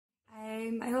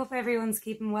I hope everyone's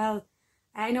keeping well.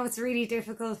 I know it's really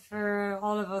difficult for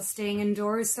all of us staying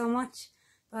indoors so much,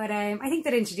 but I think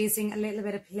that introducing a little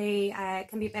bit of play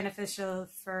can be beneficial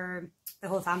for the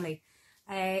whole family.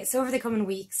 So over the coming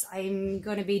weeks, I'm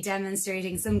going to be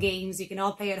demonstrating some games you can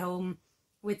all play at home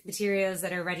with materials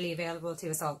that are readily available to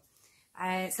us all.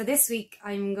 So this week,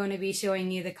 I'm going to be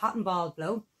showing you the cotton ball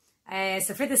blow.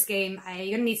 So for this game, you're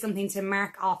going to need something to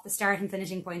mark off the start and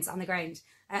finishing points on the ground.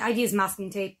 I'd use masking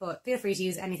tape, but feel free to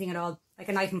use anything at all. Like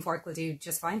a knife and fork will do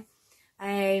just fine.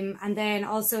 And then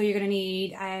also you're going to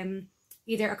need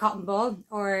either a cotton ball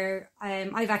or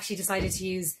I've actually decided to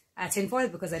use tin foil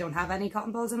because I don't have any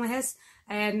cotton balls in my house.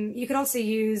 You could also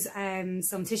use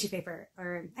some tissue paper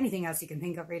or anything else you can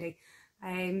think of really.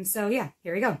 So yeah,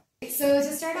 here we go. So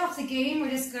to start off the game, we're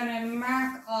just going to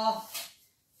mark off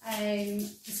the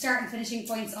start and finishing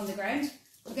points on the ground.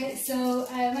 Okay, so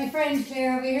my friend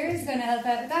Claire over here is going to help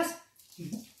out with that.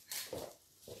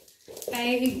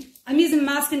 I'm using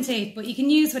masking tape, but you can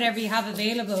use whatever you have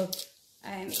available.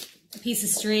 A piece of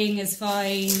string is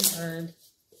fine,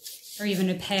 or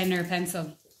even a pen or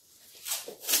pencil.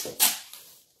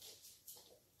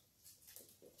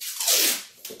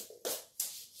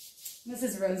 This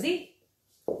is Rosie.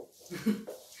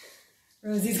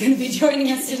 Rosie's going to be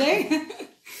joining us today.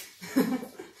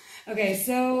 Okay,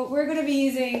 so we're going to be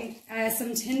using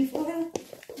some tin foil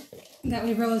that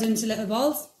we rolled into little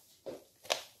balls.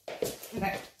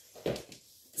 Okay,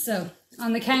 so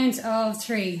on the count of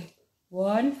 3.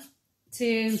 1,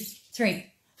 2,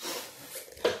 3.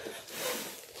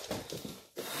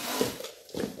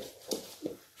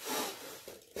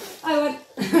 I won.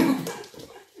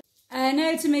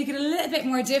 Now to make it a little bit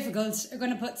more difficult, we're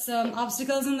going to put some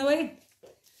obstacles in the way.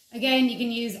 Again, you can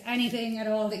use anything at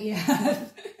all that you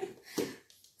have.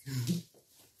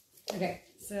 Okay,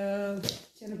 so do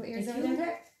you want to put yours over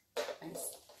there? Thanks.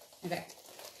 Okay.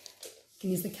 You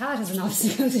can use the cat as an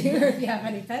obstacle too, if you have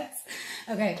any pets.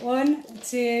 Okay, 1,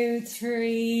 2,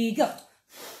 3, go.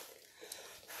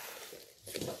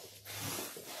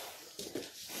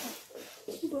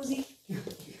 Rosie.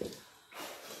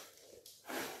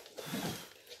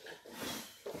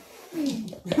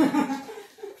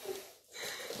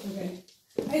 Okay,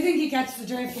 I think you catch the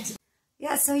drift.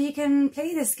 Yeah, so you can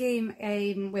play this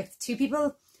game with 2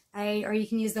 people, or you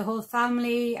can use the whole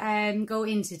family, go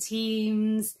into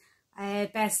teams,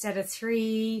 best out of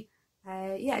 3.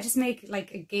 Yeah, just make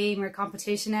like a game or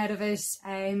competition out of it,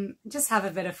 just have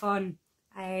a bit of fun.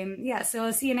 Yeah, so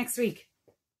I'll see you next week.